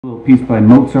A little piece by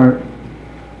Mozart.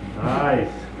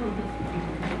 Nice.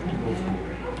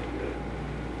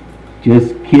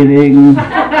 Just kidding.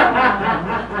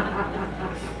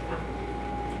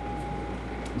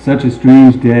 Such a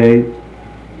strange day.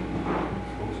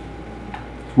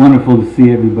 It's wonderful to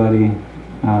see everybody.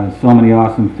 So many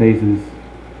awesome faces.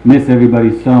 Miss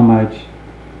everybody so much,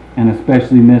 and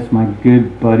especially miss my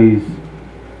good buddies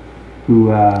who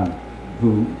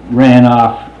ran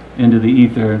off into the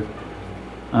ether.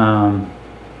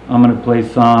 I'm going to play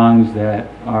songs that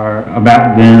are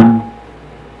about them,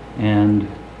 and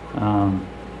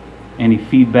any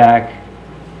feedback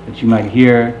that you might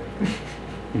hear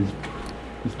is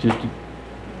just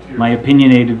my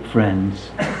opinionated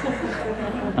friends.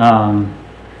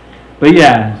 But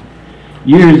yeah,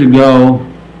 years ago,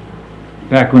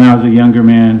 back when I was a younger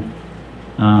man,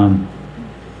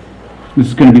 this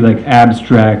is going to be like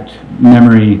abstract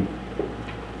memory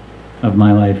of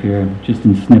my life here, just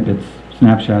in snippets,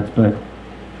 snapshots, but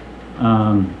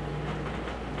I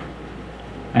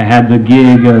had the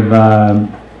gig of,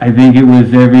 I think it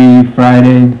was every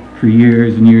Friday for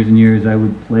years and years and years, I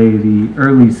would play the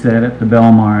early set at the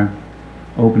Belmar,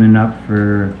 opening up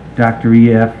for Dr.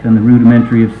 E.F. and the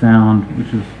Rudimentary of Sound,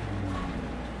 which was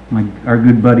our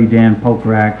good buddy Dan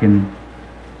Pokrack and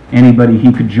anybody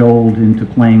he cajoled into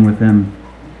playing with him.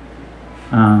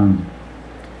 And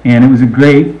it was a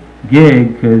great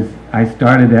gig because I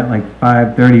started at like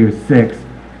 5:30 or 6,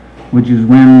 which is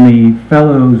when the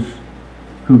fellows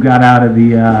who got out of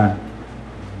the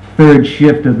third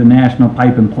shift of the National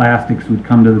Pipe and Plastics would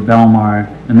come to the Belmar,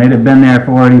 and they'd have been there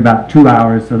for already about 2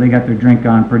 hours, so they got their drink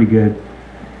on pretty good,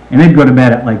 and they'd go to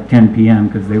bed at like 10 p.m.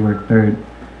 because they worked third.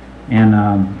 And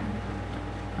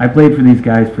I played for these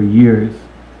guys for years,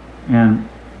 and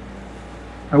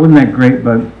I wasn't that great,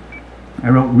 but I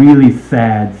wrote really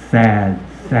sad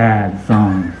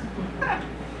songs.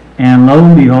 And lo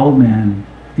and behold, man,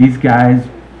 these guys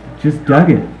just dug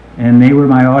it. And they were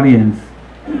my audience,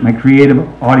 my creative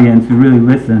audience who really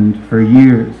listened for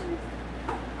years.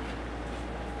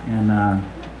 And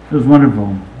it was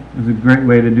wonderful. It was a great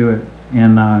way to do it.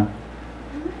 And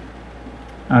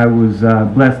I was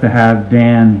blessed to have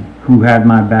Dan, who had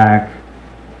my back.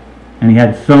 And he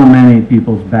had so many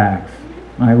people's backs.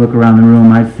 When I look around the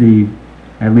room, I see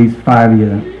at least 5 of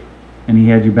you. And he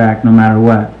had your back no matter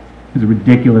what. He was a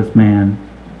ridiculous man.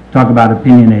 Talk about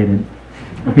opinionated.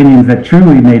 Opinions that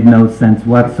truly made no sense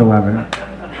whatsoever.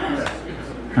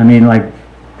 I mean, like,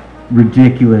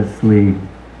 ridiculously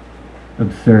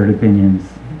absurd opinions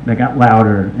that got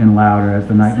louder and louder as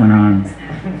the night went on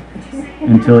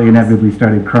until he inevitably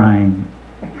started crying.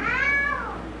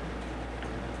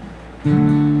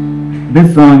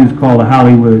 This song is called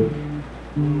Hollywood,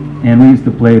 and we used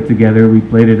to play it together. We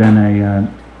played it in a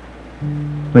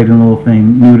little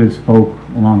thing, Nude as Folk,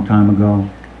 a long time ago.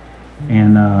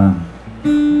 And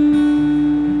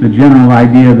the general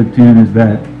idea of the tune is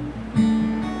that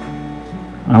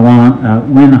I want,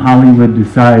 when Hollywood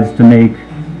decides to make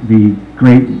the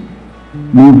great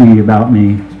movie about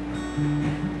me,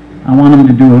 I want them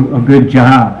to do a good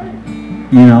job,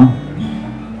 you know?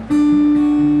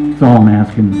 That's all I'm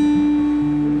asking.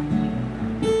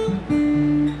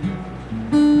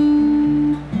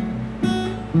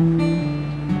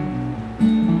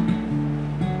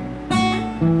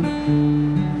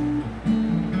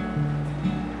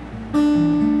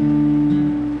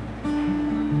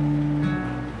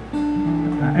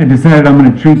 I decided I'm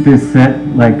going to treat this set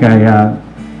like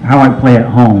how I play at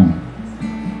home.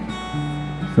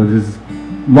 So this is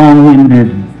long-winded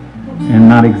and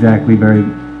not exactly very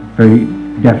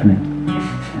definite.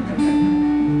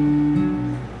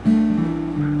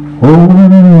 Oh,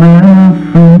 my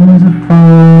friends are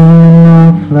falling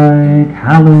off like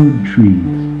hallowed trees,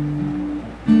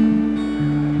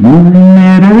 moving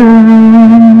it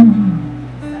around.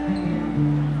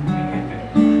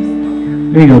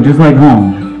 There you go, just like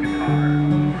home.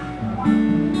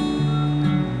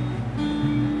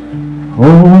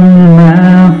 Oh,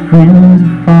 my friends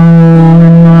are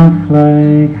falling off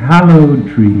like hallowed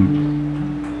trees.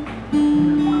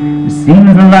 It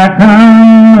seems like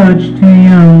I'm much too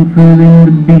young for them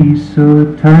to be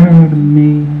so tired of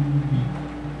me.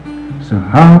 So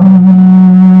Hollywood,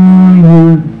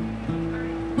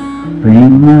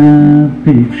 paint my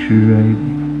picture right,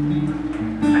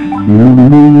 build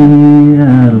me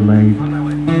out of life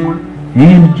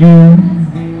and a June.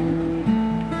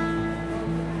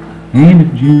 End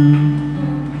of June.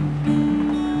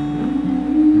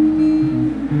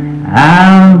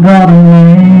 I've got a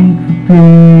knack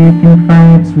for picking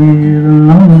fights with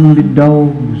lonely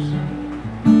dogs.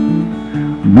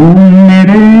 No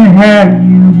matter how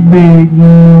you beg,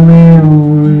 you will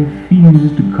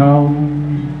refuse to call.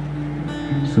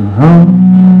 So Hollywood,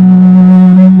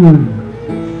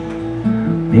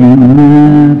 paint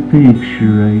my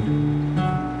picture right,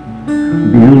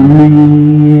 build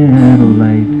me out of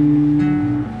light,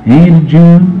 and a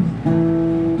June,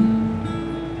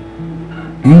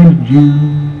 and a June.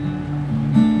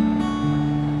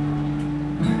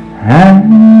 I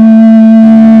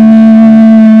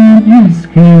just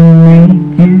can't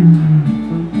make it.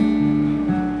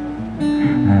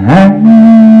 I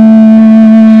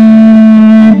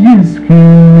just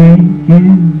can't make it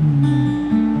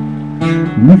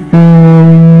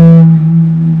without you,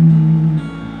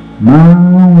 my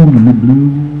only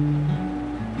blue.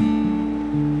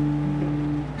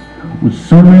 With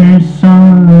summer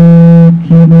sun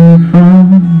keep me from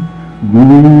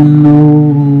growing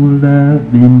old, I've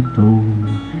been told.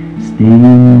 Staying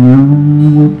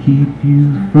young will keep you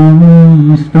from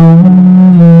the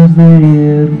storms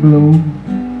that blow.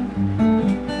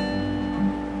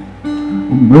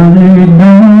 Oh, brother,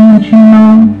 don't you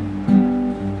know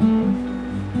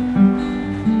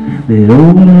that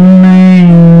old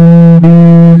man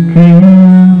Bill can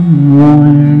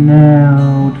worn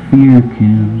out fear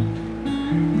can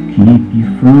keep you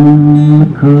from the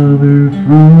cover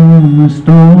from the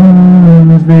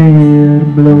storms that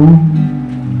blow.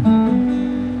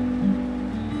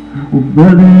 Well,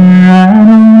 brother, I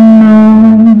don't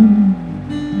know.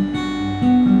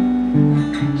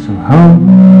 So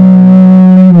Hollywood,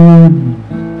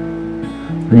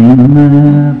 paint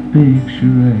my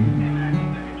picture right,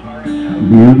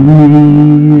 build me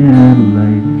out of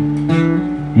light,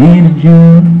 and a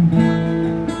June.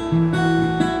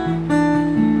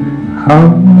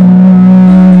 Hollywood,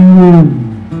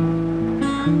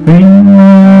 paint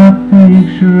my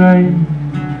picture right,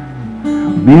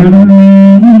 build me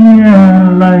out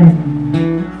of light,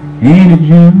 and a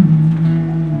June,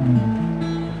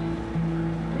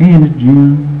 and a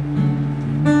June.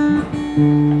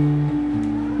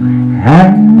 I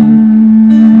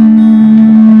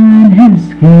just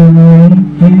can't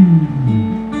make you.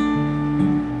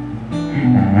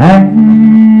 I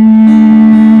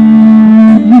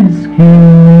just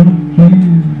can't make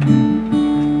you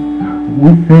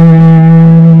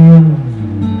without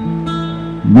you,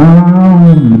 my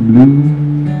only blue.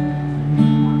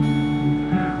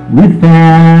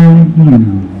 Without you,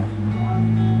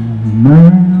 my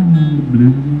only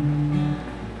blue.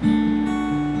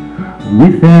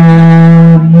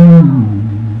 Without you,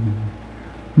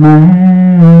 my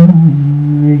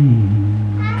only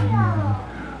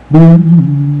blue.